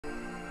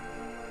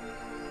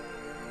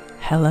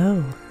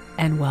Hello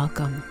and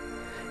welcome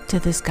to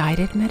this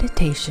guided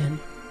meditation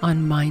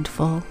on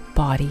mindful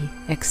body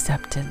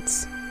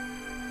acceptance.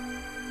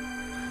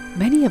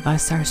 Many of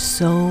us are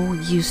so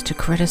used to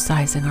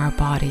criticizing our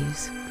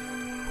bodies,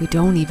 we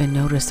don't even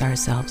notice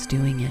ourselves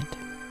doing it.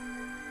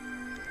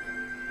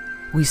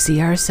 We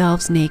see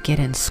ourselves naked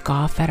and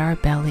scoff at our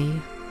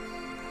belly,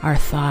 our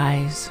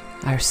thighs,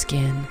 our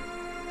skin.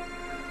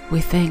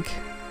 We think,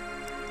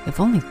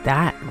 if only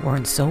that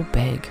weren't so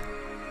big.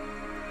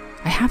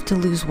 I have to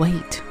lose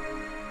weight.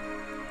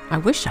 I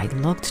wish I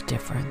looked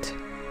different.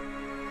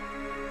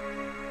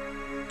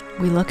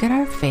 We look at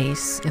our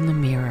face in the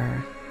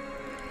mirror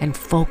and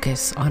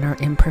focus on our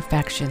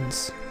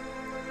imperfections,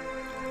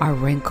 our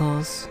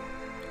wrinkles,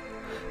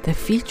 the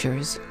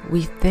features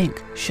we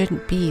think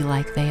shouldn't be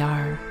like they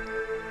are.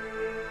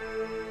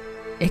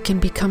 It can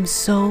become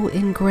so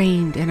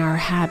ingrained in our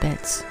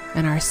habits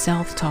and our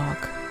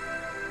self-talk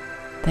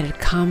that it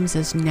comes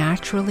as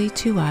naturally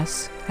to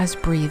us as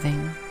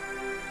breathing.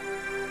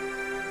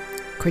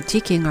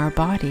 Critiquing our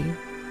body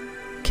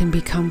can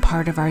become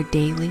part of our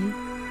daily,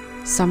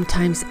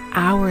 sometimes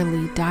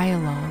hourly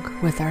dialogue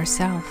with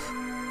ourself.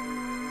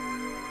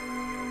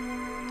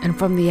 And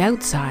from the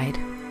outside,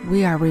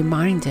 we are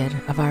reminded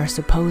of our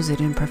supposed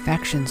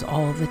imperfections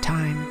all the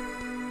time.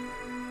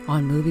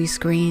 On movie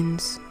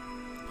screens,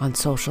 on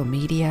social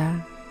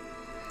media,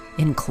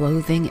 in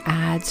clothing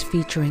ads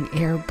featuring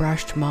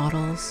airbrushed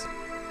models.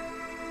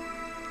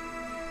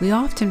 We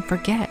often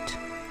forget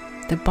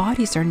that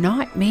bodies are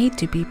not made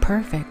to be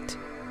perfect,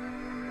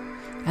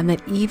 and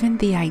that even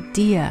the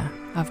idea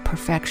of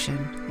perfection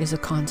is a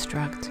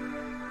construct.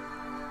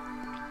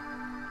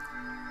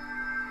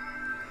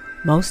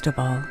 Most of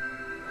all,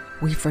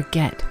 we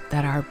forget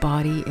that our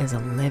body is a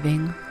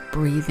living,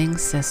 breathing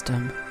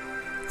system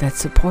that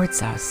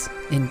supports us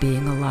in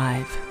being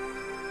alive.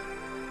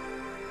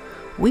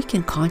 We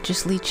can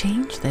consciously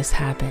change this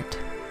habit,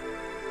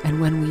 and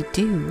when we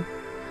do,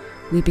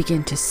 we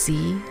begin to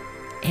see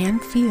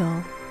and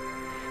feel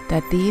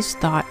that these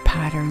thought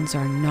patterns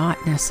are not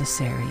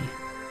necessary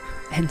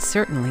and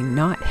certainly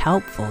not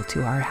helpful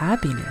to our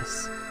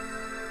happiness.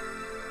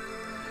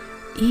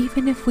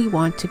 Even if we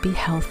want to be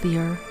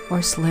healthier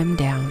or slim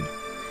down,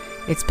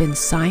 it's been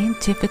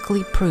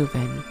scientifically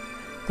proven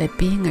that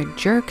being a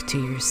jerk to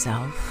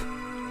yourself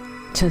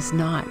does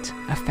not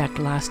affect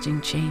lasting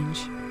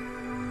change.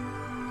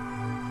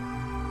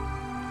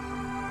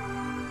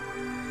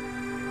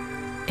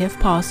 If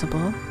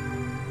possible,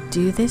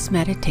 do this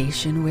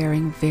meditation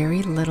wearing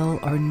very little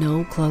or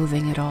no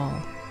clothing at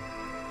all.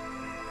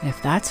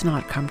 If that's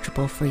not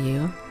comfortable for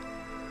you,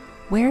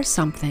 wear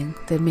something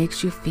that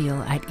makes you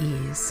feel at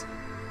ease.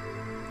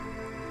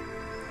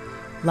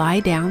 Lie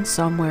down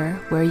somewhere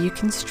where you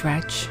can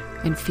stretch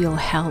and feel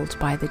held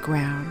by the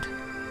ground,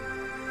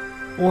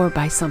 or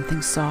by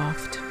something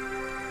soft.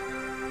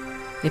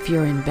 If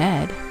you're in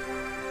bed,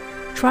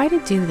 try to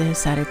do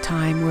this at a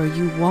time where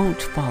you won't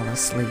fall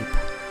asleep.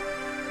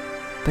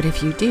 But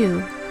if you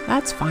do,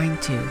 that's fine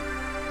too.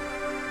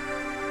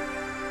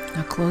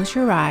 Now close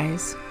your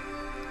eyes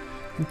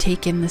and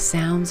take in the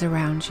sounds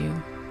around you.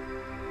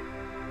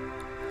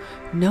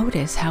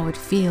 Notice how it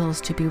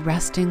feels to be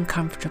resting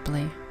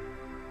comfortably,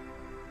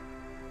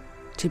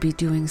 to be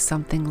doing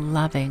something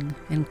loving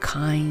and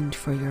kind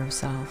for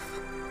yourself.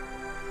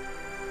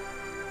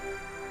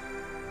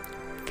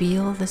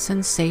 Feel the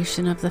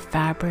sensation of the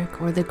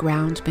fabric or the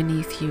ground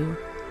beneath you,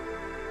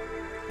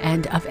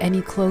 and of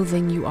any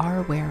clothing you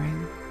are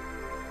wearing.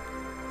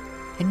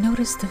 And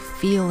notice the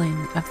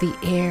feeling of the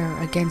air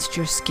against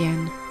your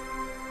skin.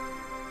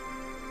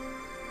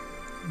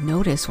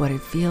 Notice what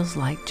it feels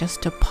like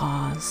just to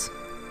pause.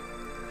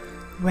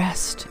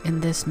 Rest in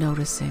this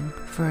noticing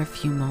for a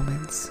few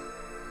moments.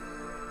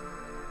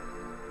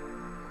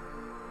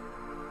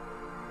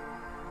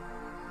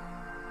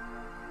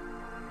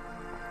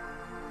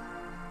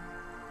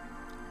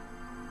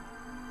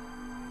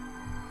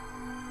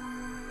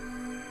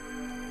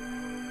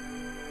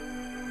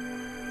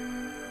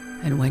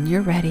 And when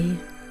you're ready,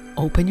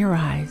 open your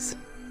eyes,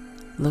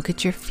 look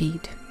at your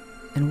feet,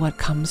 and what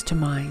comes to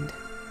mind.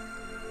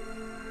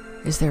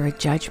 Is there a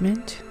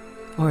judgment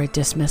or a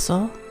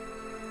dismissal?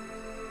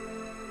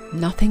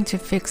 Nothing to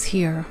fix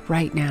here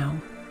right now.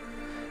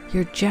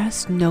 You're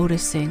just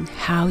noticing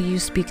how you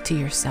speak to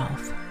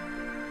yourself.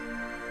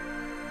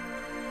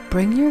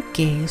 Bring your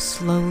gaze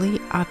slowly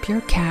up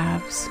your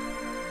calves,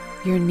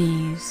 your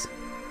knees,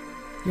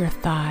 your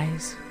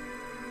thighs.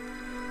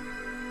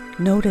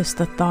 Notice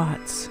the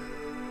thoughts.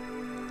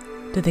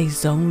 Do they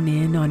zone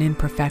in on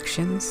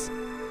imperfections?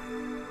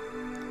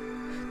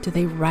 Do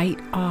they write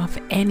off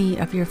any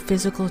of your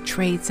physical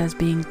traits as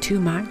being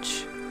too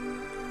much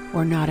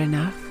or not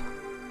enough?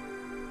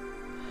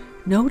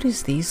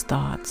 Notice these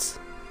thoughts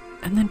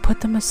and then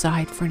put them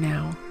aside for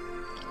now.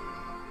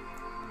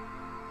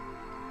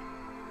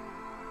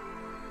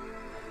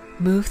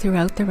 Move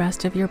throughout the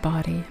rest of your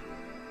body.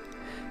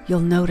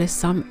 You'll notice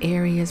some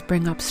areas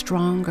bring up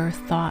stronger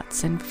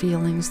thoughts and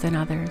feelings than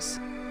others.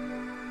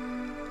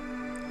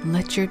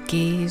 Let your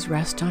gaze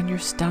rest on your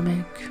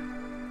stomach,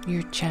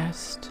 your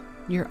chest,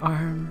 your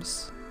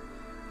arms,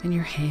 and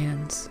your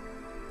hands.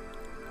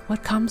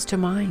 What comes to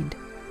mind?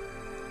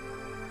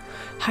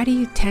 How do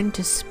you tend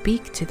to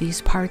speak to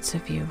these parts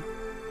of you?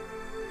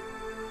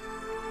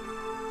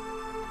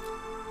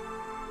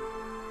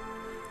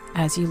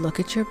 As you look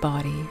at your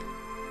body,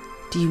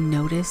 do you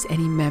notice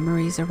any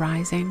memories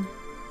arising?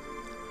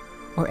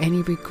 Or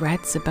any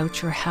regrets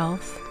about your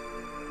health?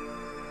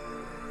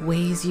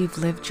 Ways you've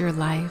lived your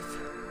life?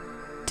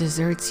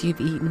 Desserts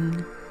you've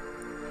eaten?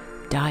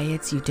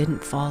 Diets you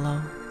didn't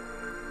follow?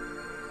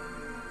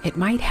 It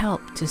might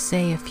help to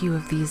say a few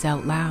of these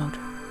out loud.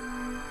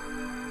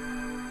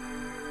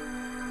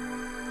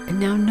 And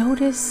now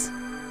notice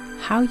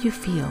how you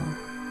feel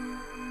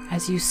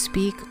as you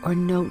speak or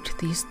note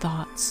these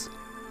thoughts.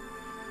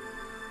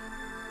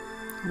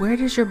 Where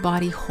does your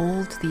body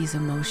hold these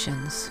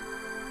emotions?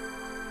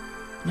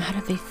 And how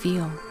do they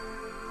feel?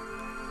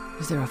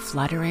 Is there a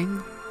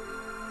fluttering,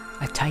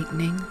 a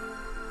tightening?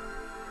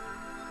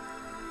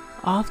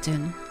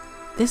 Often,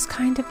 this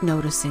kind of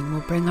noticing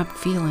will bring up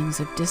feelings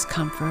of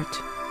discomfort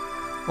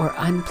or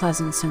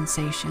unpleasant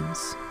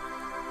sensations.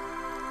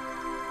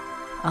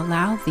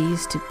 Allow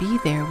these to be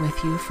there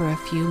with you for a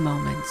few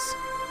moments,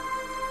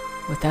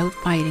 without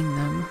fighting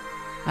them,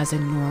 as a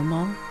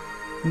normal,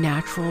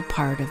 natural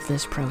part of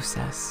this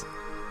process.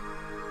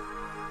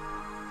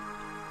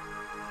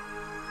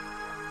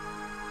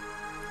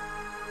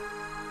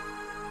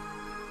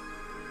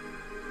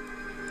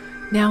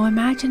 Now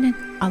imagine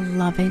a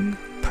loving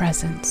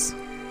presence.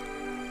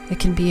 It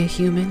can be a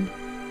human,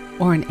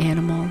 or an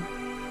animal,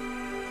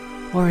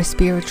 or a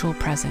spiritual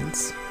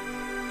presence.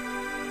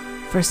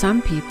 For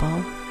some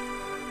people,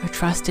 a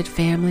trusted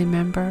family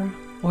member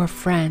or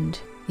friend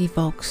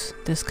evokes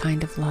this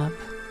kind of love.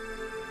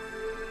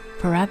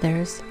 For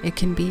others, it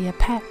can be a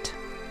pet.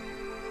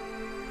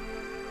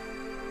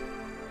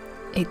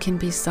 It can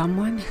be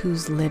someone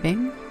who's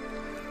living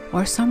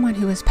or someone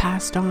who has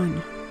passed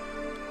on.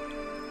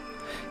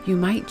 You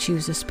might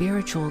choose a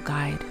spiritual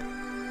guide.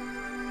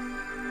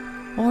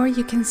 Or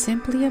you can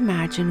simply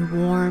imagine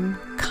warm,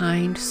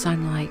 kind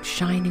sunlight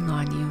shining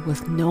on you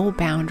with no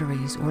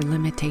boundaries or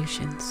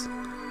limitations.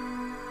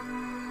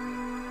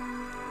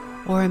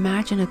 Or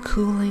imagine a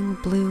cooling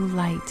blue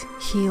light,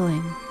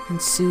 healing and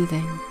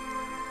soothing.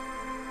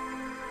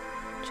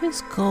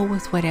 Just go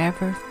with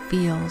whatever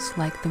feels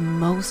like the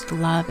most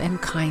love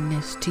and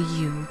kindness to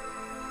you.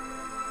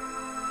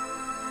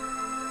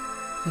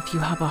 If you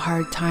have a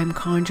hard time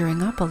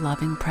conjuring up a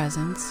loving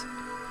presence,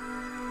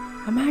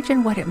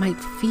 imagine what it might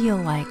feel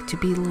like to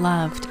be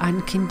loved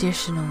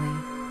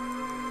unconditionally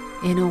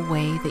in a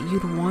way that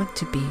you'd want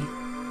to be.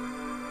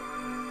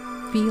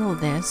 Feel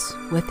this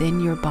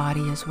within your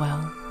body as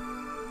well.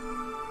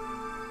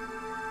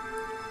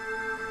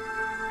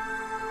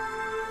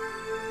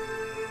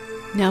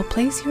 Now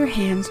place your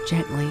hands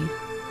gently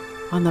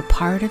on the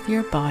part of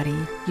your body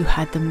you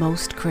had the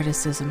most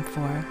criticism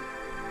for.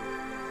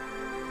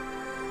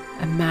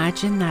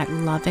 Imagine that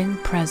loving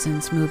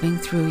presence moving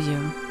through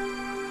you,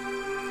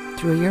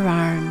 through your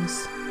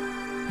arms,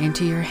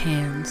 into your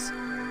hands,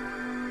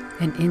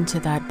 and into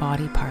that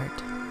body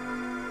part.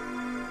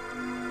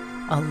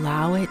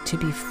 Allow it to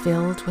be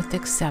filled with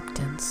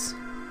acceptance,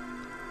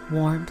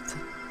 warmth,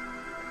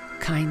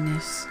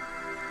 kindness.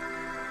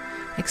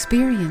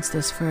 Experience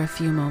this for a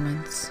few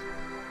moments.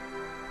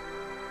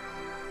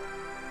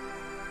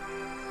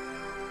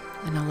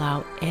 And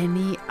allow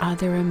any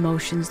other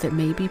emotions that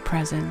may be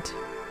present,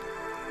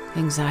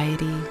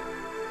 anxiety,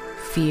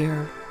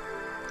 fear,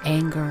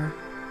 anger,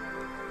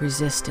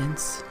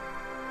 resistance,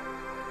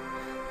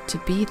 to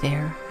be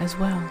there as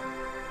well.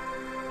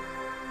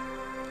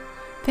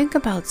 Think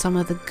about some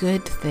of the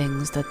good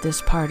things that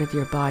this part of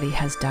your body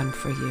has done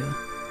for you.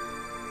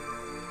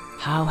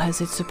 How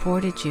has it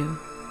supported you?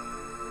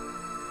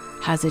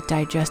 Has it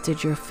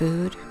digested your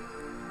food?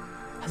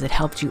 Has it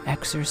helped you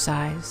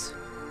exercise?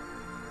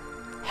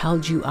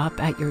 Held you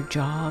up at your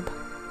job?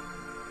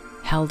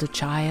 Held a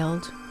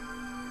child?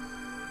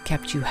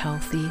 Kept you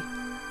healthy?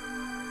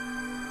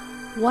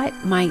 What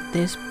might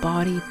this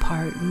body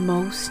part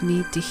most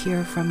need to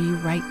hear from you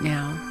right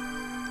now?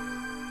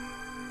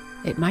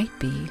 It might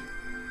be,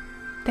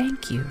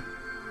 "Thank you,"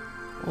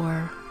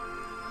 or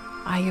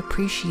 "I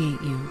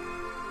appreciate you."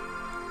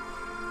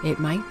 It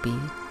might be,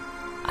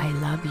 "I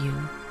love you.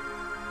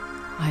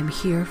 I'm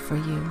here for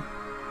you.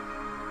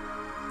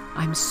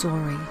 I'm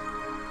sorry.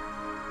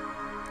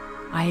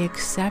 I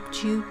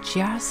accept you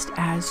just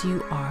as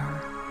you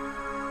are."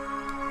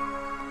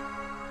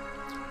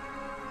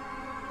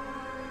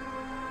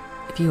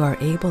 If you are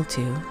able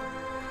to,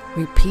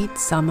 repeat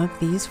some of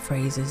these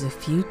phrases a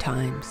few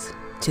times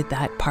to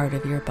that part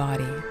of your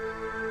body,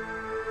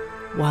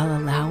 while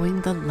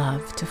allowing the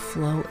love to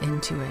flow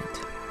into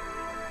it.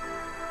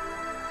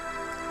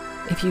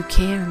 If you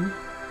can,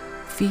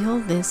 feel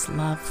this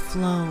love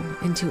flow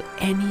into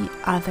any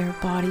other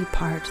body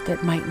part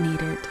that might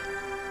need it,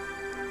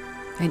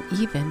 and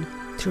even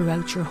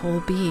throughout your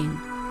whole being.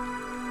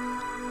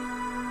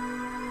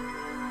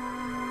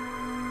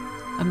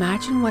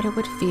 Imagine what it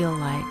would feel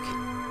like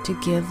to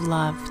give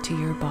love to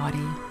your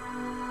body.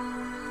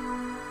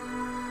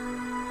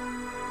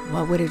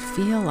 What would it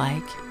feel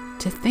like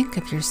to think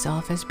of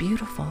yourself as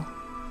beautiful?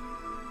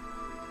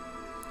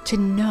 To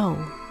know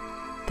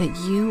that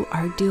you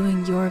are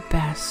doing your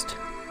best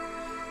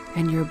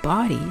and your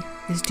body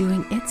is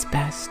doing its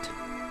best.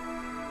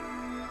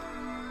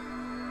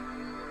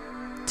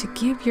 To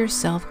give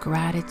yourself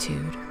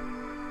gratitude.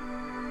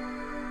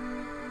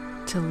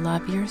 To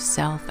love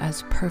yourself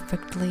as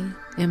perfectly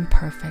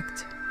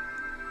imperfect.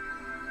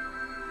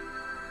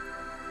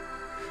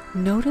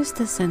 Notice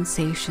the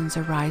sensations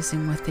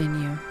arising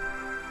within you.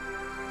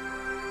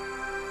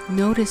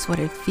 Notice what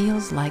it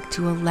feels like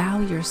to allow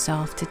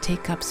yourself to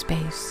take up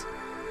space.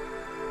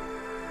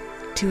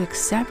 To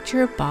accept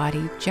your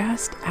body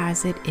just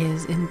as it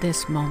is in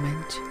this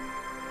moment.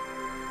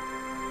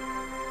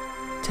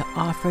 To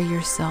offer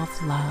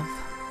yourself love.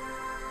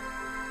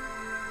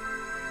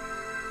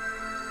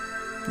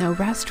 Now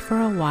rest for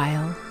a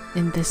while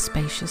in this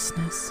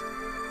spaciousness.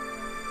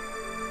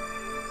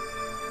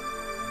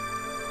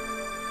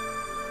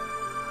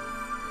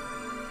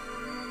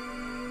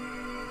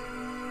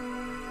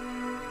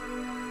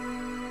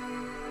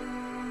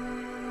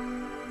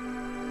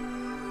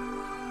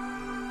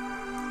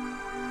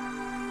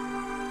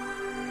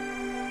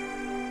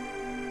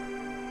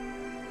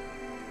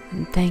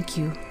 And thank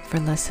you for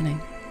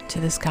listening to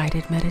this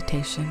guided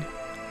meditation.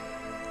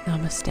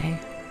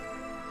 Namaste.